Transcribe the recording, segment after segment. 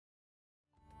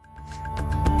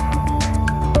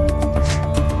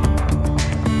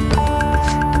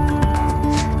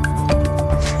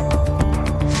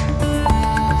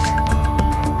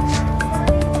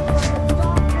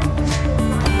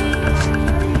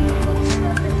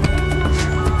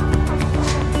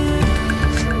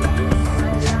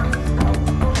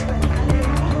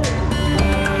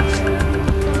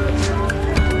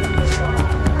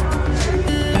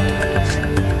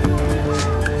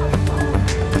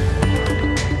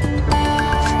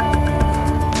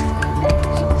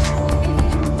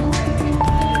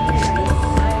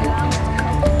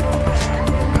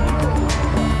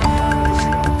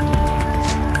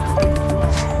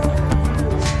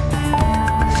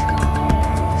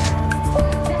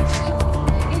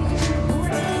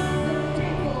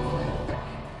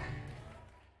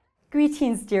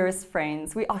Greetings, dearest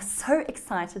friends. We are so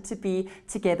excited to be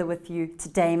together with you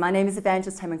today. My name is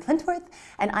Evangelist Tamryn Klintworth,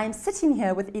 and I am sitting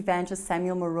here with Evangelist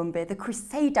Murrombe, the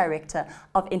Crusade Director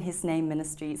of In His Name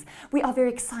Ministries. We are very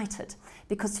excited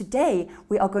because today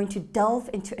we are going to delve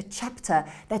into a chapter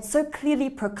that so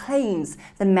clearly proclaims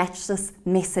the matchless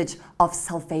message of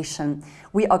salvation.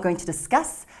 We are going to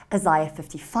discuss Isaiah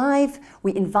 55.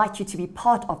 We invite you to be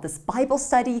part of this Bible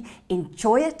study,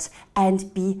 enjoy it,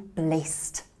 and be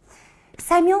blessed.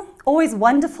 Samuel, always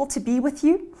wonderful to be with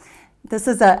you. This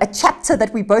is a chapter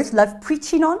that we both love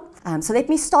preaching on. So let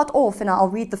me start off and I'll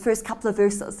read the first couple of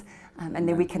verses and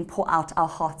then we can pour out our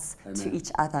hearts to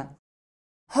each other.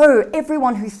 Ho,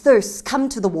 everyone who thirsts, come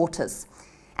to the waters.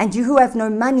 And you who have no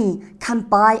money, come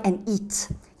buy and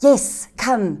eat. Yes,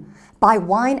 come, buy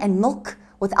wine and milk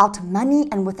without money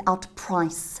and without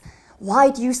price. Why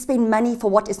do you spend money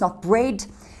for what is not bread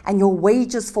and your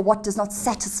wages for what does not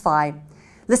satisfy?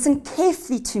 Listen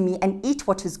carefully to me and eat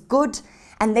what is good,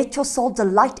 and let your soul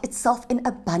delight itself in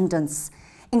abundance.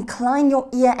 Incline your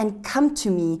ear and come to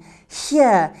me.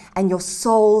 Hear, and your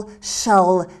soul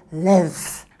shall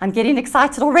live. I'm getting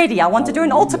excited already. I want to do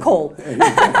an altar call.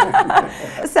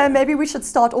 So maybe we should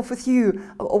start off with you.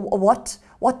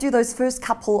 What do those first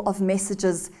couple of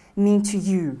messages mean to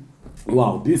you?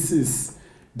 Wow, this is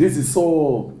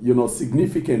so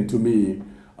significant to me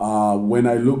when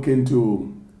I look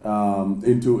into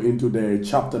the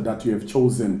chapter that you have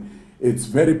chosen. It's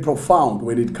very profound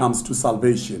when it comes to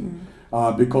salvation,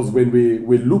 because when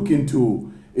we look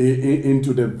into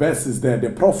the verses there,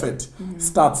 the prophet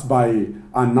starts by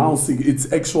announcing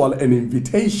it's actual an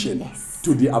invitation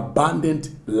to the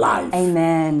abundant life.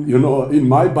 Amen. You know, in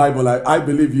my Bible, I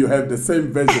believe you have the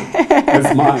same version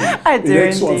as mine. I do. It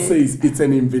actually says it's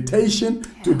an invitation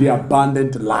to the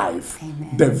abundant life.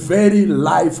 Amen. The very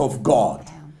life of God.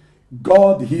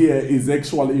 God here is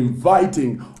actually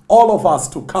inviting all of us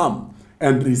to come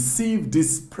and receive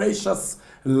this precious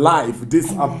life, this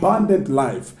abundant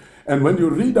life. And when you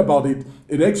read about it,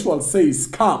 it actually says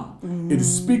come. It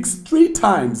speaks 3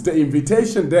 times. The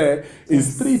invitation there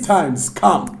is 3 times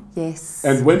come. Yes.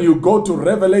 And when you go to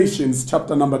Revelations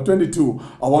chapter number 22,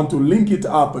 I want to link it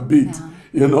up a bit.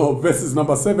 You know, verses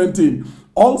number 17.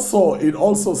 Also, it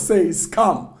also says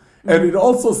come. And it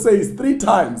also says 3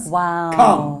 times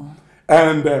come.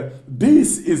 And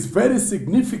this is very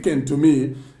significant to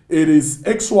me. It is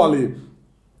actually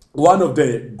one of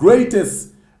the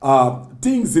greatest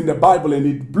things in the Bible, and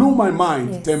it blew my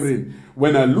mind, Tamryn,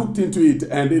 when I looked into it,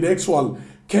 and it actually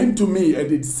came to me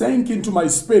and it sank into my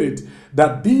spirit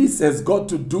that this has got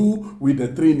to do with the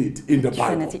Trinity in the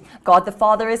Trinity. Bible. God the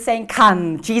Father is saying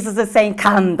come, Jesus is saying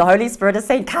come, the Holy Spirit is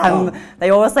saying come.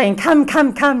 They're all saying come,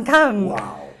 come, come, come.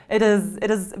 Wow. It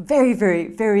is very, very,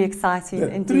 very exciting The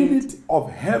indeed. Trinity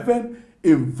of heaven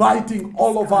inviting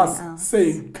all of us,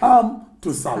 saying come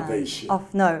to salvation.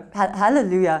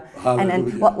 Hallelujah.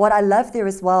 And what I love there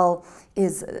as well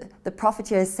is the prophet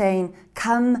here is saying,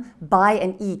 come, buy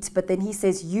and eat. But then he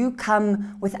says, you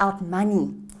come without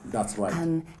money. That's right.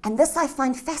 And this I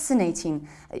find fascinating.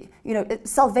 You know,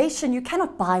 salvation you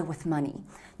cannot buy with money.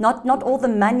 Not all the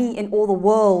money in all the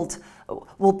world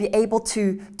will be able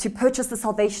to purchase the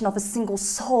salvation of a single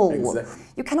soul. Exactly.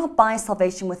 You cannot buy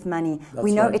salvation with money. That's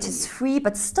we know right, it is free,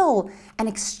 but still an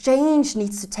exchange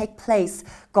needs to take place.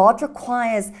 God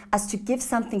requires us to give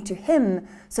something to him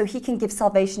so he can give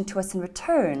salvation to us in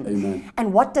return. Amen.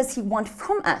 And what does he want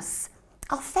from us?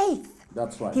 Our faith.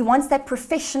 That's right. He wants that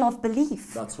profession of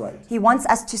belief. That's right. He wants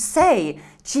us to say,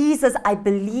 Jesus, I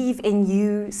believe in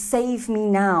you, save me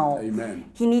now. Amen.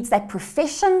 He needs that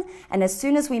profession, and as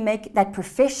soon as we make that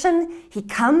profession, he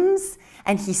comes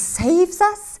and he saves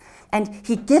us, and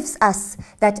he gives us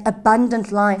that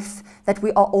abundant life that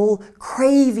we are all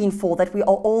craving for, that we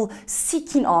are all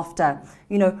seeking after.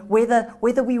 You know,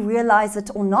 whether we realize it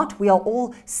or not, we are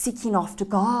all seeking after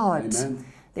God. Amen.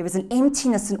 There is an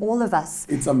emptiness in all of us.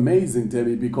 It's amazing,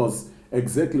 Terry, because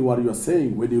exactly what you're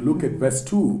saying, when you look at verse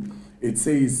 2, it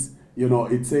says,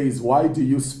 why do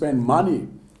you spend money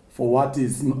for what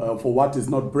is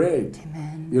not bread?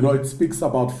 Amen. You know, it speaks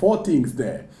about 4 things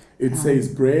there. It says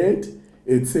bread,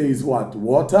 it says what?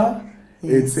 Water,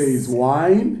 it says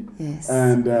wine,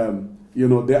 and,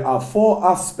 there are 4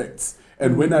 aspects.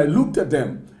 And when I looked at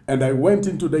them, and I went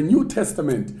into the New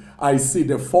Testament, I see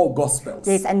the 4 Gospels.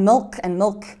 Yes, and milk. And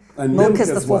milk is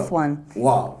the 4th one.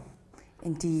 Wow.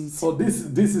 Indeed. So this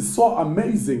is so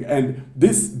amazing, and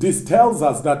this tells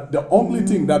us that the only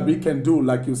thing that we can do,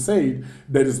 like you said,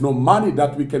 there is no money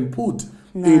that we can put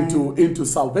into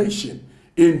salvation,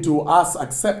 into us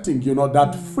accepting,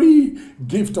 that free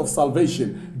gift of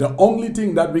salvation. The only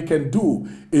thing that we can do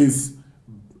is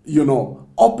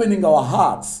opening our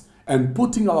hearts and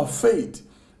putting our faith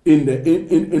in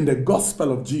the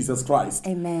gospel of Jesus Christ.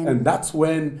 Amen. And that's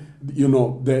when,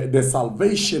 the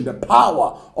salvation, the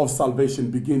power of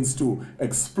salvation begins to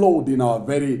explode in our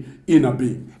very inner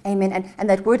being. Amen. And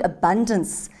that word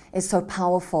abundance is so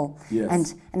powerful. Yes.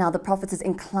 And now the prophet says,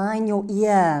 incline your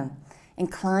ear.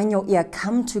 Incline your ear,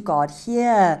 come to God,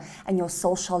 hear, and your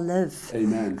soul shall live.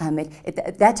 Amen.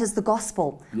 That is the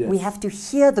gospel. Yes. We have to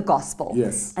hear the gospel.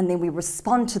 Yes. And then we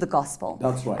respond to the gospel.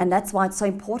 That's right. And that's why it's so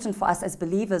important for us as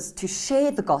believers to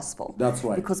share the gospel. That's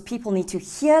right. Because people need to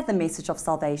hear the message of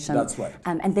salvation. That's right.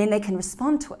 And then they can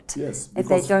respond to it. Yes. If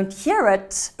they don't hear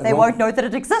it, they won't know that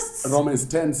it exists. Romans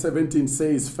 10:17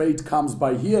 says, faith comes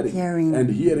by hearing. Hearing.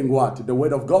 And hearing what? The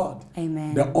word of God.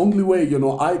 Amen. The only way,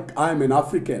 I'm an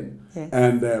African. Yes.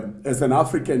 And as an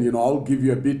African, I'll give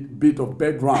you a bit of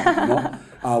background,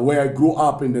 where I grew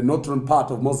up in the northern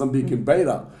part of Mozambique, in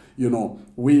Beira.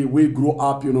 We grew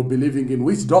up, believing in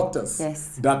witch doctors.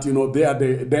 Yes. That, they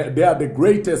are the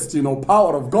greatest,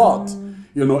 power of God.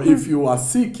 If you are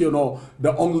sick,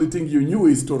 the only thing you knew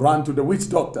is to run to the witch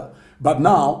doctor. But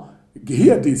now,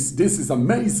 hear this is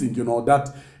amazing,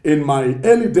 that in my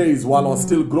early days, while I was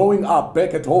still growing up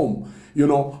back at home,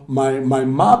 my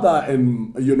mother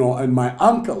and my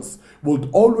uncles would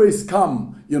always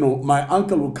come. My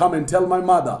uncle would come and tell my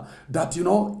mother that,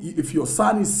 if your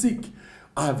son is sick,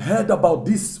 I've heard about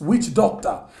this witch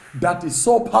doctor that is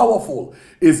so powerful,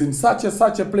 is in such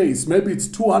a place. Maybe it's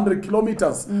 200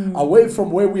 kilometers away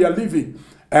from where we are living.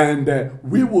 And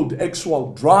we would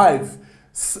actually drive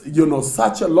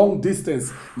such a long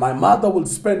distance. My mother will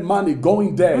spend money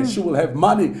going there. She will have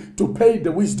money to pay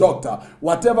the witch doctor,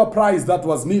 whatever price that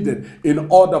was needed, in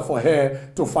order for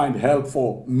her to find help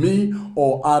for me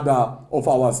or other of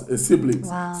our siblings.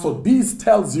 Wow. So this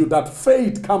tells you that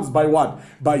faith comes by what?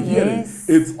 By hearing. Yes.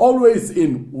 It's always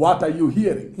in what are you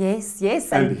hearing? Yes.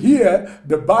 And here,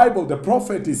 the Bible, the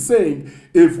prophet is saying,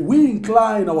 if we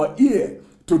incline our ear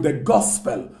to the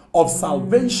gospel of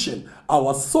salvation,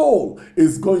 our soul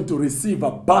is going to receive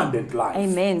abundant life.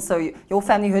 Amen. So your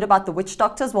family heard about the witch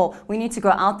doctors. Well, we need to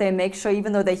go out there and make sure,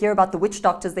 even though they hear about the witch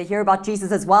doctors, they hear about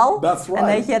Jesus as well. That's right. And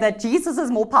they hear that Jesus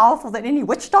is more powerful than any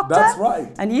witch doctor. That's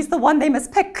right. And he's the one they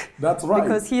must pick. That's right.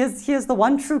 Because he is the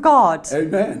one true God.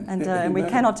 Amen. And we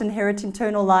cannot inherit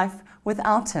eternal life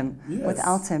without him. Yes.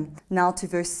 Without him. Now to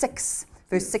verse 6.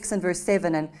 Verse 6 and verse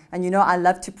 7, and I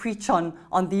love to preach on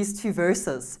these two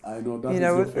verses. I know that is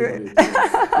your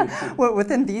favorite. Well,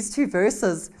 within these two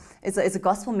verses is a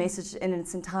gospel message in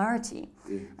its entirety.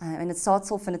 Yeah. And it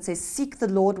starts off and it says, seek the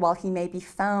Lord while he may be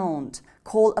found.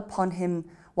 Call upon him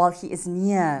while he is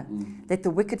near. Let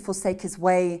the wicked forsake his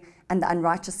way and the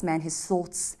unrighteous man his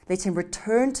thoughts. Let him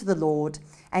return to the Lord,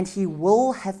 and he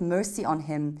will have mercy on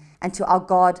him, and to our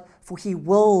God, for he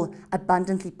will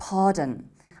abundantly pardon.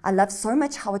 I love so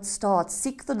much how it starts.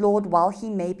 Seek the Lord while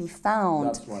he may be found.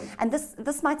 That's right. And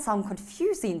this might sound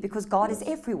confusing because God is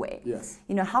everywhere. Yes.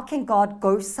 How can God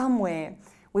go somewhere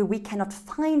where we cannot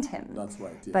find him? That's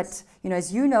right. Yes. But,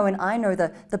 as you know and I know,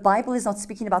 the Bible is not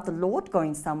speaking about the Lord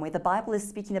going somewhere. The Bible is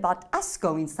speaking about us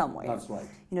going somewhere. That's right.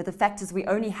 The fact is we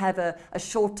only have a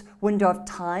short window of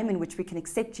time in which we can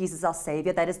accept Jesus our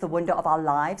Savior. That is the window of our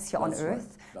lives here on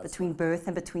earth, between birth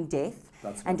and between death.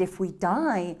 And if we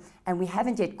die and we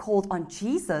haven't yet called on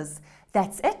Jesus,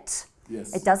 that's it.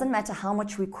 Yes. It doesn't matter how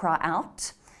much we cry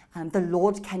out. The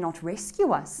Lord cannot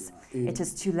rescue us. It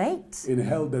is too late. In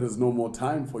hell, there is no more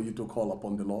time for you to call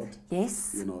upon the Lord.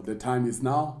 Yes. The time is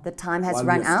now. The time has While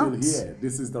run we're out. Still here.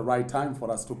 This is the right time for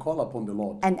us to call upon the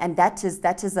Lord. And that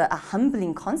is a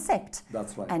humbling concept.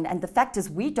 That's right. And the fact is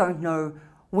we don't know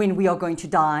when we are going to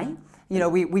die.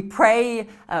 We pray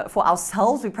for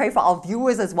ourselves, we pray for our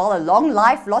viewers as well, a long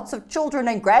life, lots of children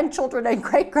and grandchildren and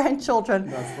great-grandchildren.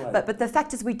 That's right. But the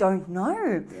fact is we don't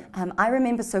know. Yeah. I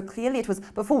remember so clearly, it was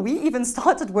before we even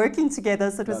started working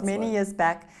together, so it was That's many right. years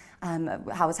back.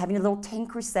 I was having a little tent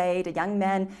crusade, a young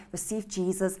man received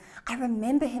Jesus. I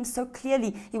remember him so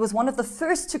clearly. He was one of the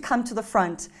first to come to the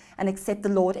front and accept the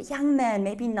Lord. A young man,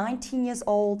 maybe 19 years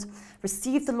old,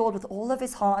 received the Lord with all of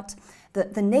his heart.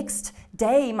 The next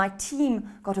day, my team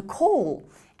got a call,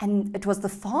 and it was the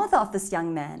father of this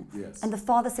young man. Yes. And the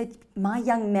father said, my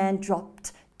young man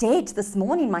dropped dead this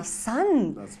morning. My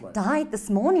son died this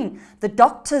morning. The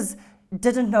doctors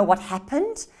didn't know what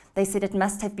happened. They said it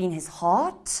must have been his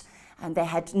heart. And they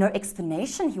had no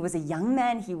explanation. He was a young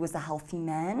man. He was a healthy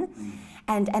man.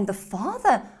 And the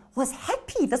father was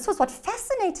happy. This was what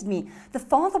fascinated me. The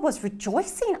father was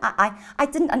rejoicing. I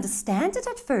didn't understand it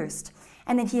at first.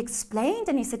 And then he explained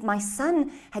and he said, my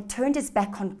son had turned his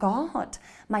back on God.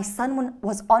 My son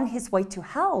was on his way to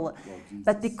hell.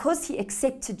 But because he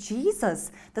accepted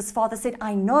Jesus, this father said,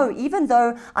 I know, even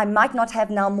though I might not have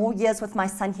now more years with my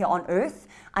son here on earth,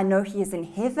 I know he is in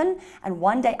heaven, and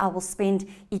one day I will spend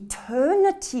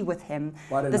eternity with him.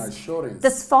 What an assurance.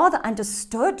 This father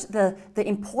understood the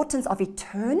importance of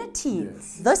eternity.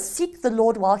 Yes. Thus seek the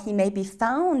Lord while he may be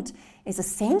found is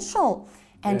essential.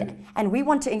 And we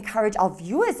want to encourage our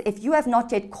viewers, if you have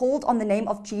not yet called on the name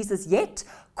of Jesus yet,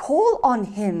 call on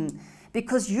him,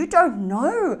 because you don't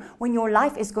know when your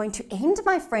life is going to end,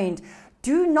 my friend.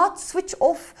 Do not switch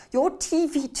off your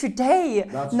TV today,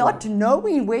 not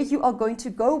knowing where you are going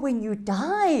to go when you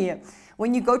die.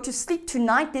 When you go to sleep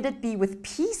tonight, let it be with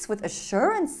peace, with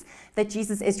assurance that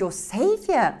Jesus is your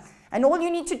Savior. And all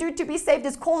you need to do to be saved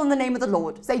is call on the name of the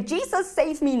Lord. Say, Jesus,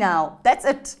 save me now. That's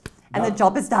it. And the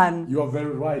job is done. You are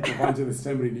very right, Evangelist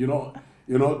Tamryn. You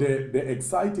know, the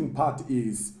exciting part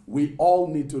is we all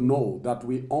need to know that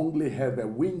we only have a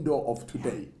window of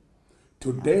today.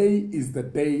 Today is the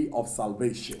day of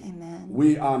salvation. Amen.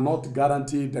 We are not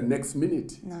guaranteed the next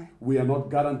minute. No. We are not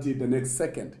guaranteed the next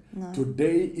second. No.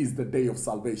 Today is the day of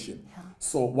salvation. Yeah.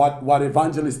 So what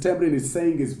Evangelist Tamryn is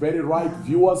saying is very right,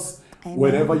 viewers, Amen.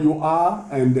 wherever you are,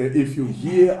 and if you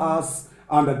hear us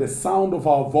under the sound of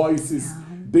our voices,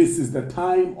 this is the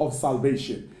time of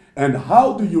salvation. And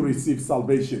how do you receive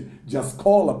salvation? Just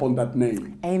call upon that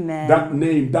name. Amen. That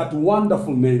name, that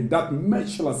wonderful name, that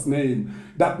matchless name,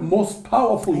 that most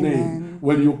powerful name.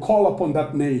 When you call upon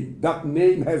that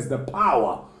name has the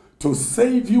power to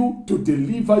save you, to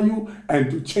deliver you,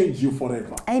 and to change you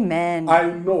forever. Amen.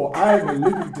 I know I am a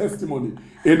living testimony.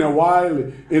 In a while,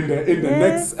 in the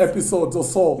next episodes or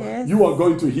so, you are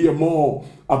going to hear more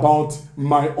about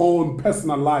my own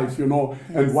personal life,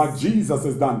 and what Jesus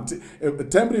has done.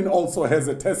 Tamryn also has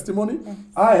a testimony.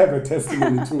 I have a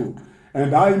testimony too.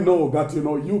 And I know that,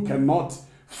 you cannot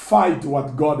fight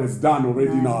what God has done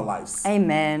already in our lives.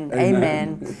 Amen.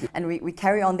 Amen. And we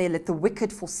carry on there. Let the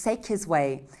wicked forsake his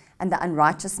way, and the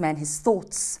unrighteous man his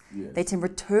thoughts. Yes. Let him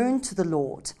return to the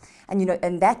Lord. And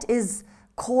and that is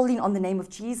calling on the name of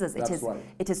Jesus.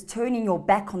 It is turning your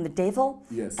back on the devil,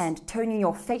 and turning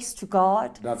your face to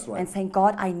God. That's right. And saying,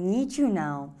 God, I need you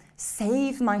now.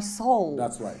 Save my soul.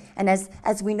 That's right. And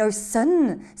as we know,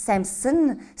 sin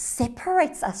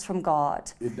separates us from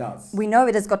God. It does. We know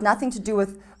it has got nothing to do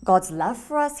with God's love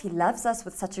for us. He loves us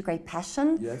with such a great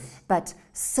passion. Yes. But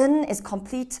sin is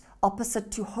complete opposite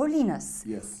to holiness.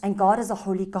 Yes. And God is a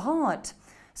holy God.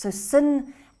 So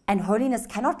sin and holiness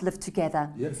cannot live together.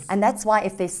 Yes. And that's why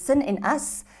if there's sin in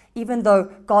us, even though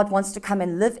God wants to come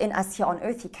and live in us here on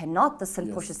earth, he cannot. The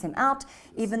sin pushes him out.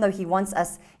 Even though he wants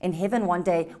us in heaven one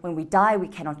day, when we die, we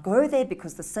cannot go there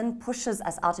because the sin pushes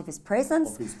us out of his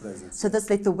presence. So this,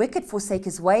 let the wicked forsake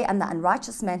his way and the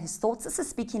unrighteous man his thoughts. This is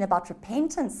speaking about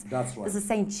repentance. That's right. This is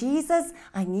saying, Jesus,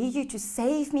 I need you to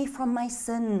save me from my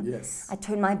sin. Yes. I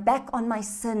turn my back on my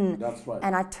sin. That's right.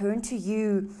 And I turn to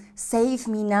you. Save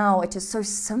me now. It is so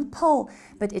simple,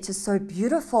 but it is so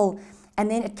beautiful. And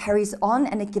then it carries on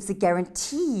and it gives a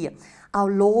guarantee.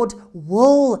 Our Lord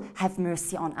will have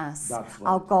mercy on us. That's right.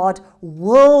 Our God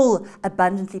will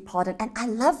abundantly pardon. And I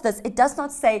love this. It does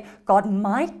not say God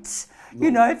might,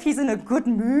 if he's in a good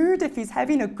mood, if he's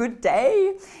having a good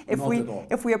day, if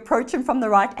we approach him from the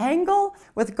right angle.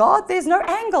 With God, there's no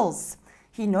angles.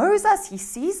 He knows us, he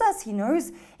sees us, he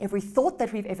knows every thought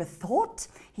that we've ever thought.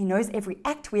 He knows every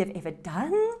act we have ever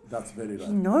done. That's very right.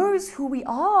 He knows who we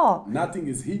are. Nothing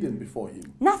is hidden before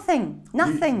him. Nothing.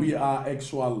 We are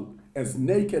as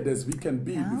naked as we can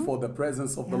be before the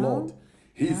presence of the Lord.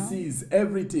 He sees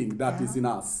everything that is in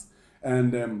us.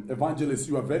 And Evangelist,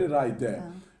 you are very right there.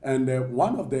 And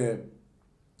one of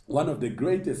the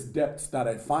greatest depths that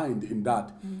I find in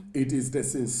that, it is the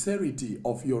sincerity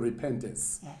of your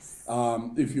repentance. Yes.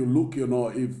 If you look,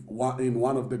 in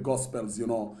one of the Gospels,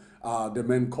 the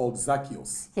man called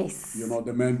Zacchaeus. Yes.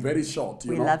 The man very short.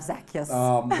 We love Zacchaeus.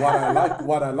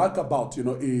 What I like about,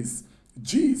 is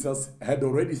Jesus had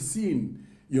already seen,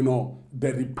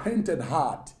 the repented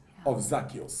heart of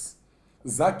Zacchaeus.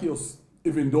 Zacchaeus,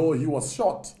 even though he was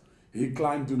short, he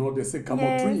climbed, the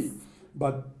sycamore tree.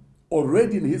 But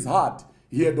already in his heart,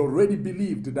 he had already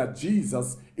believed that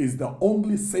Jesus is the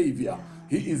only Savior.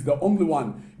 He is the only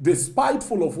one.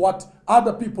 Despiteful of what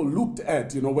other people looked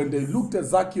at, when they looked at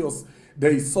Zacchaeus,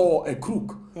 they saw a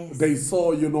crook. Yes. They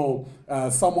saw,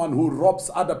 someone who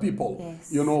robs other people,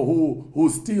 who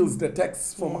steals the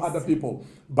tax from other people.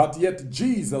 But yet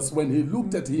Jesus, when he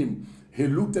looked at him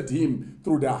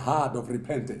through the heart of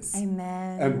repentance.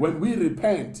 Amen. And when we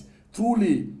repent,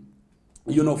 truly,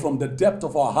 from the depth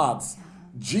of our hearts,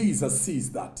 Jesus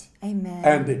sees that. Amen.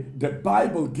 And the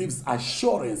Bible gives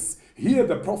assurance. Here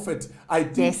the prophet, I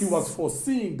think he was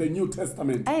foreseeing the New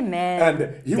Testament. Amen.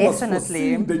 And he was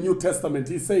foreseeing the New Testament.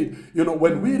 He said, you know,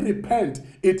 when we repent,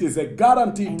 it is a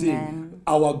guaranteed thing.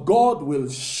 Our God will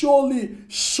surely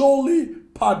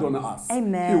pardon us.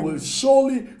 Amen. He will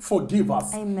surely forgive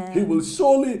us. Amen. He will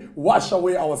surely wash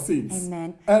away our sins.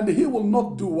 Amen. And he will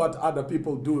not do what other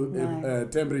people do,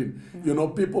 Tamryn. You know,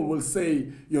 people will say,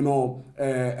 you know,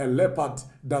 a leopard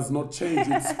does not change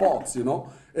its spots, you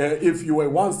know. If you were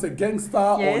once a gangster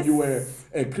or you were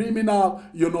a criminal,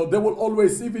 you know, they will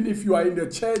always, even if you are in the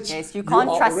church, you can't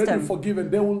are trust already him. Forgiven.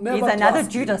 They will never He's another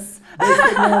trust Judas. You. They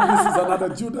say, no, this is another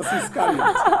Judas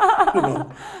Iscariot. You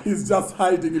know, he's just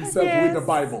hiding himself with the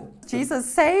Bible. Jesus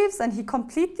saves and he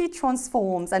completely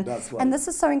transforms. And, That's right. and this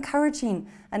is so encouraging.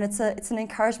 And it's an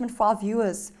encouragement for our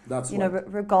viewers. That's you know,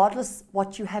 regardless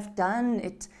what you have done,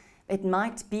 it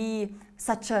might be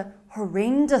such a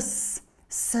horrendous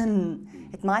sin.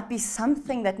 It might be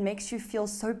something that makes you feel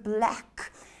so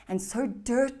black and so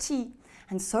dirty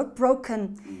and so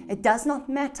broken. It does not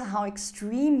matter how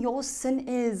extreme your sin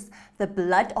is. The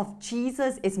blood of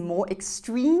Jesus is more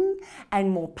extreme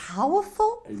and more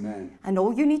powerful. Amen. And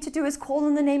all you need to do is call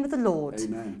on the name of the Lord.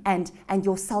 Amen. And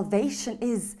your salvation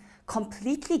is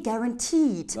completely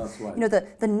guaranteed. That's right. You know,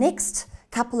 the next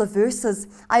couple of verses,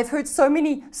 I've heard so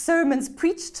many sermons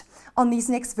preached on these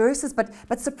next verses, but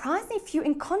surprisingly few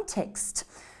in context.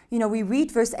 You know, we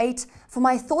read verse 8, "For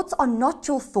my thoughts are not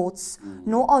your thoughts,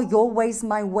 nor are your ways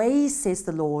my ways, says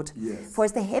the Lord. Yes. For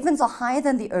as the heavens are higher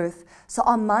than the earth, so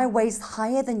are my ways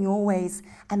higher than your ways,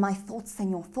 and my thoughts than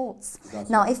your thoughts."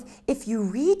 Now, if you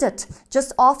read it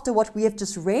just after what we have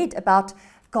just read about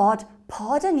God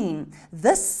pardoning,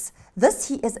 this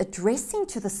he is addressing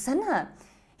to the sinner.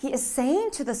 He is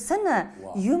saying to the sinner,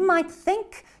 you might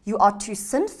think you are too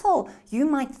sinful. You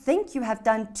might think you have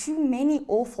done too many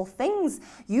awful things.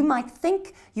 You might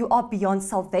think you are beyond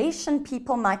salvation.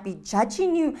 People might be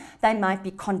judging you. They might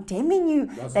be condemning you.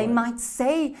 They might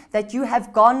say that you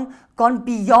have gone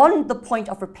beyond the point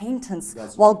of repentance.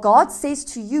 While God says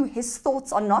to you, his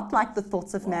thoughts are not like the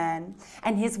thoughts of man,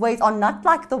 and his ways are not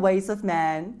like the ways of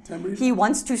man. Tamryn, he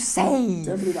wants to save.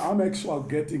 Tamryn, I'm actually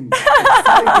getting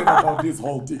excited about this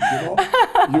whole thing, you know.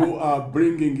 You are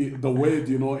bringing the word,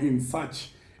 you know, in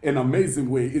such an amazing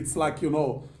way. It's like, you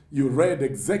know, you read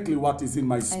exactly what is in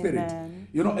my spirit. Amen.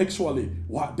 You know, actually,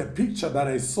 what the picture that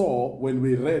I saw when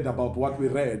we read about what we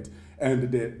read,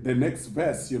 and the next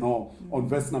verse, you know, on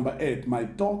verse number 8, my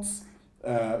thoughts,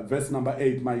 verse number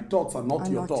 8, my thoughts are not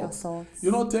your thoughts.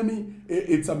 You know, Tammy,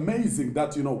 it's amazing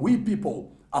that, you know, we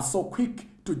people are so quick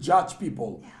to judge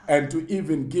people and to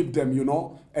even give them, you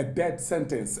know, a death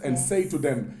sentence and say to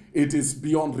them, it is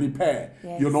beyond repair.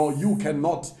 You know, you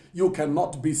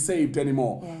cannot be saved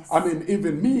anymore. I mean,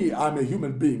 even me, I'm a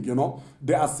human being, you know.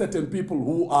 There are certain people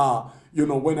who are, you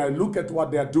know, when I look at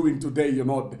what they are doing today, you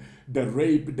know, the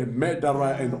rape, the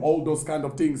murderer, and all those kind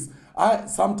of things,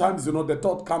 sometimes, you know, the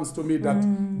thought comes to me that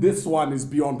this one is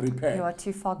beyond repair. You are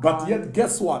too far gone. But yet,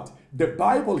 guess what? The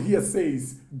Bible here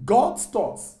says God's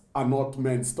thoughts are not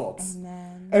men's thoughts.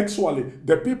 Amen. Actually,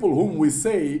 the people whom we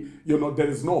say, you know, there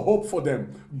is no hope for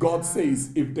them, God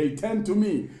says, if they turn to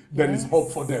me, there is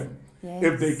hope for them.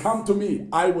 If they come to me,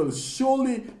 I will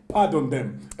surely pardon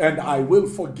them, and I will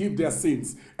forgive their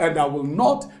sins, and I will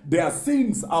not, their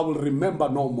sins I will remember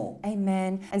no more.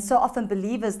 Amen. And so often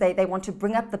believers, they want to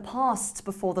bring up the past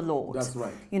before the Lord. That's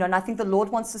right. You know, and I think the Lord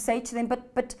wants to say to them,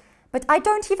 but I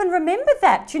don't even remember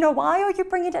that. You know, why are you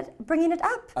bringing it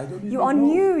up? I don't even You are know.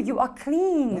 new. You are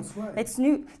clean. That's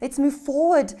right. Let's move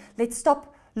forward. Let's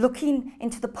stop looking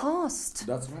into the past.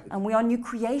 That's right. And we are new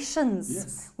creations.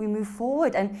 Yes. We move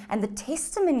forward. And the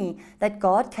testimony that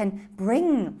God can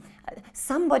bring,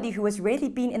 somebody who has really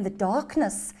been in the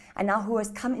darkness and now who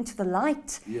has come into the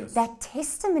light, that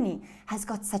testimony has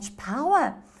got such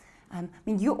power. I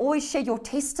mean, you always share your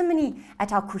testimony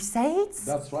at our crusades.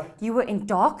 That's right. You were in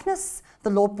darkness. The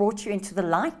Lord brought you into the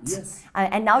light. Yes.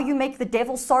 And now you make the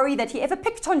devil sorry that he ever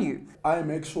picked on you. I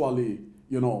am actually,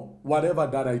 you know, whatever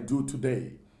that I do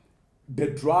today, the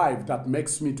drive that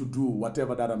makes me to do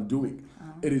whatever that I'm doing,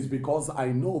 it is because I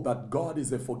know that God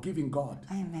is a forgiving God.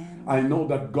 Amen. I know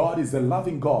that God is a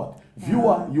loving God.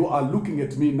 Viewer, you are looking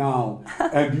at me now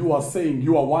and you are saying,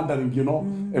 you are wondering, you know,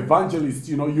 evangelist,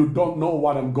 you know, you don't know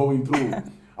what I'm going through.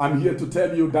 I'm here to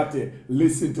tell you that,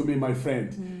 listen to me, my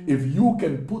friend. If you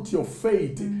can put your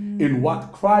faith in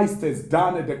what Christ has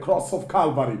done at the cross of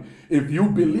Calvary, if you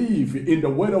believe in the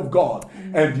Word of God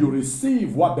and you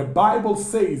receive what the Bible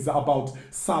says about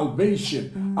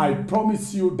salvation, I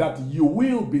promise you that you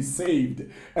will be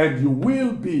saved and you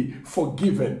will be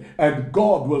forgiven and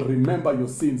God will remember your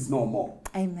sins no more.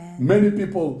 Amen. Many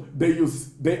people,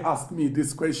 they ask me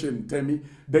this question, Tammy.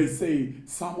 They say,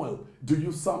 Samuel, do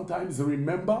you sometimes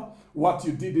remember what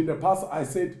you did in the past? I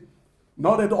said,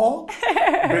 not at all,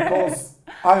 because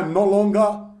I am no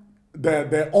longer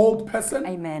the old person.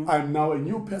 Amen. I'm now a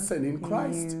new person in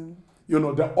Christ. You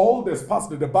know, the old is past.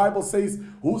 The Bible says,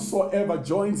 whosoever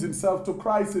joins himself to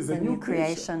Christ is a new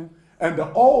creation. And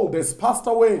the old has passed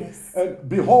away. Yes. And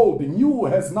behold, the new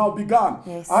has now begun.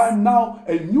 Yes. I am now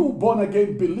a new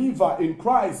born-again believer in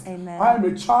Christ. Amen. I am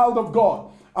a child of God.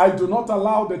 I do not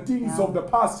allow the things of the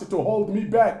past to hold me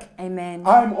back. Amen.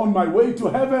 I'm on my way to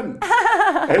heaven.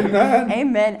 Amen.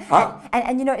 Amen.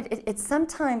 And you know, it's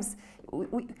sometimes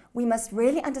we must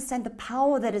really understand the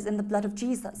power that is in the blood of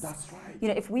Jesus. That's right. You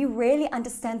know, if we really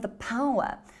understand the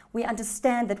power, we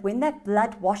understand that when that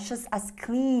blood washes us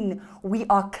clean, we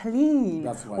are clean.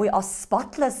 That's right. We are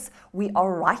spotless. We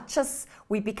are righteous.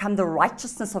 We become the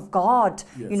righteousness of God.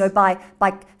 Yes. You know, by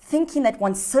thinking that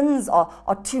one's sins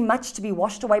are too much to be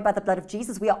washed away by the blood of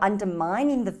Jesus, we are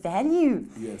undermining the value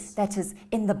that is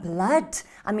in the blood.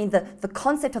 I mean, the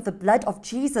concept of the blood of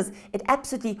Jesus, it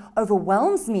absolutely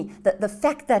overwhelms me. The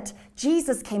fact that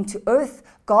Jesus came to earth,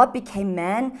 God became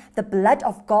man, the blood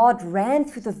of God ran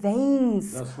through the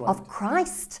veins of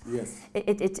Christ. Yes.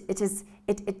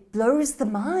 It blows the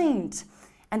mind.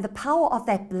 And the power of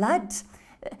that blood,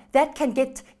 that can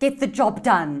get the job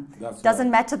done. Doesn't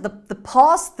matter the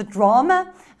past, the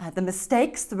drama, the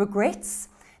mistakes, the regrets.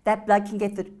 That blood can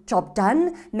get the job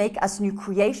done, make us new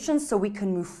creations so we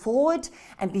can move forward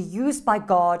and be used by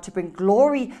God to bring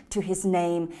glory to His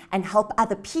name and help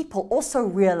other people also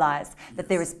realize that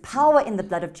there is power in the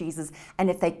blood of Jesus. And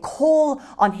if they call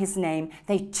on His name,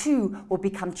 they too will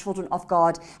become children of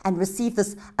God and receive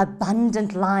this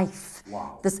abundant life.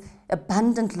 Wow. This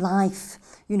abundant life.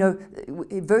 You know,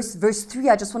 verse 3,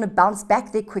 I just want to bounce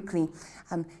back there quickly.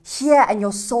 Hear and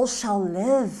your soul shall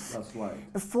live. That's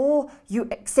right. Before you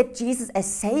accept Jesus as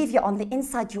Savior, on the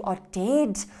inside you are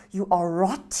dead. You are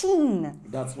rotting.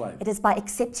 That's right. It is by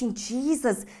accepting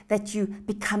Jesus that you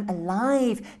become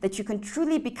alive, that you can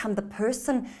truly become the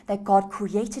person that God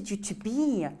created you to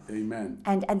be. Amen.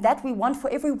 And that we want for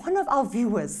every one of our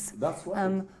viewers. That's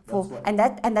right.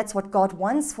 And that's what God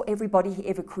wants for everybody He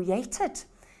ever created.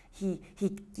 He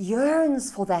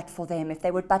yearns for that for them. If they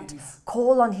would but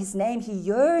call on His name, He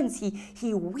yearns,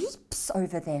 He weeps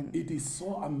over them. It is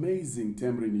so amazing,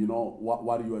 Tamryn, you know,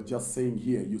 what you are just saying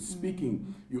here. You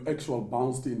speaking, you actually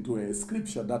bounced into a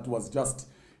scripture that was just,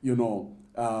 you know,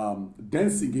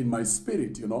 dancing in my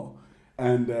spirit, you know.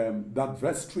 And that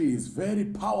verse 3 is very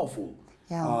powerful.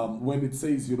 Yeah. When it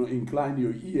says, you know, incline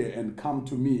your ear and come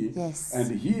to me Yes.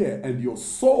 and hear, and your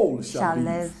soul shall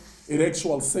live. It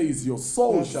actually says your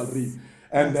soul shall live.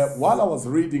 And while I was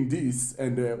reading this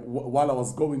and while I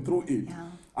was going through it,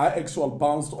 I actually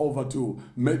bounced over to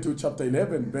Matthew chapter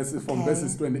 11,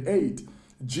 verses 28.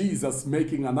 Jesus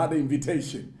making another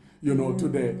invitation, you know, to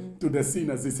the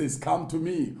sinners. He says, come to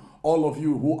me, all of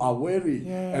you who are weary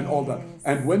and all that.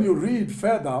 And when you read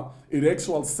further, it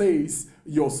actually says,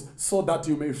 so that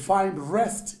you may find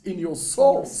rest in your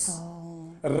souls.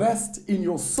 Rest in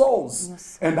your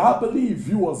souls. And I believe,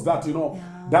 viewers, that, you know,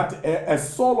 that a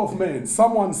soul of man,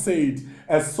 someone said,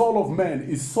 a soul of man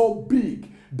is so big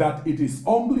that it is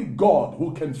only God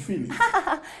who can feel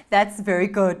it. That's very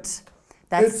good.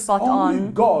 That's it's spot only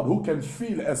on. God who can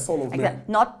feel a soul of man.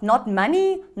 Not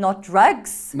money, not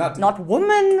drugs, not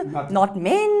women, not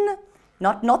men,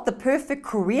 not the perfect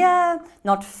career,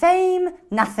 not fame,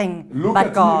 nothing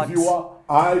but God. Look at me, viewer.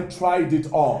 I tried it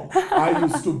all. I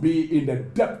used to be in the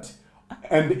depth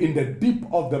and in the deep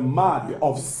of the mud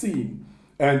of sin.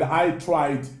 And I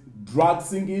tried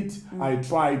drugsing it. I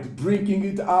tried drinking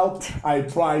it out. I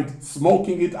tried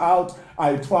smoking it out.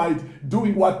 I tried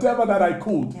doing whatever that I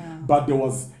could. But there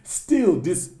was still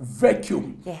this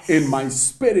vacuum in my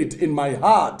spirit, in my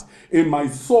heart, in my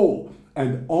soul.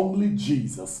 And only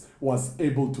Jesus was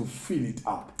able to fill it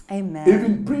up. Amen.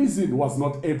 Even prison was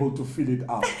not able to fill it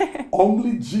up.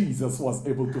 Only Jesus was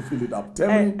able to fill it up.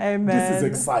 Amen. This is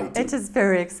exciting. It is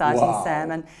very exciting,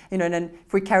 Sam. And you know, and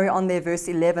if we carry on there, verse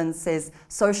 11 says,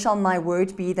 "So shall my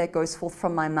word be that goes forth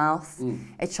from my mouth.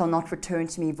 It shall not return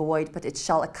to me void, but it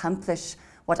shall accomplish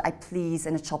what I please,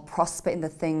 and it shall prosper in the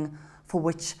thing for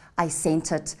which I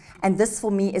sent it." And this for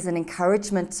me is an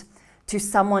encouragement to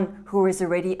someone who is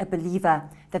already a believer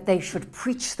that they should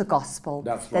preach the gospel,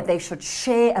 That's that right. they should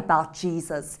share about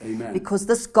Jesus. Amen. Because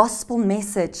this gospel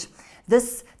message,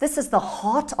 this is the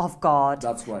heart of God.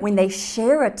 That's right. When they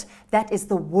share it, that is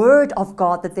the word of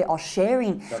God that they are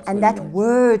sharing. That's and very that right.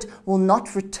 word will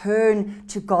not return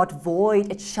to God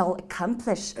void. It shall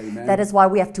accomplish. Amen. That is why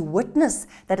we have to witness.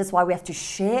 That is why we have to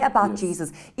share about Yes.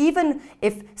 Jesus. Even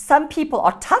if some people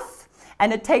are tough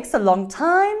and it takes a long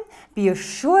time, be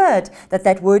assured that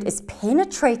that word is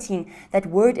penetrating. That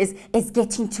word is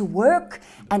getting to work.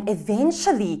 And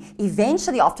eventually,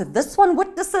 after this one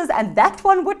witnesses and that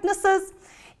one witnesses,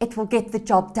 it will get the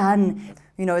job done.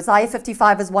 You know, Isaiah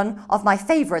 55 is one of my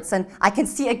favorites, and I can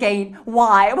see again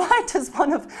why it is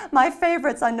one of my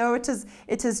favorites. I know it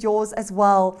is yours as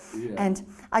well. Yeah. And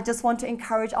I just want to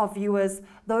encourage our viewers,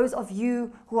 those of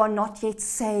you who are not yet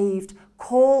saved,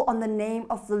 call on the name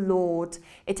of the Lord.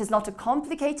 It is not a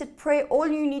complicated prayer. All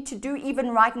you need to do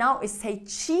even right now is say,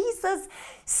 Jesus,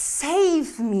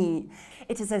 save me.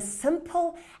 It is as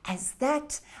simple as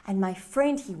that. And my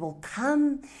friend, he will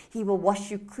come. He will wash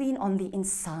you clean on the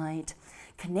inside.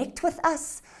 Connect with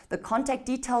us. The contact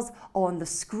details are on the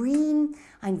screen.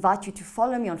 I invite you to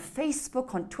follow me on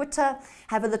Facebook, on Twitter.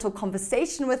 Have a little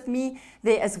conversation with me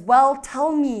there as well.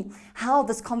 Tell me how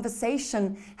this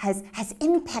conversation has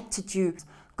impacted you.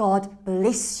 God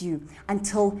bless you.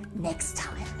 Until next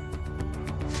time.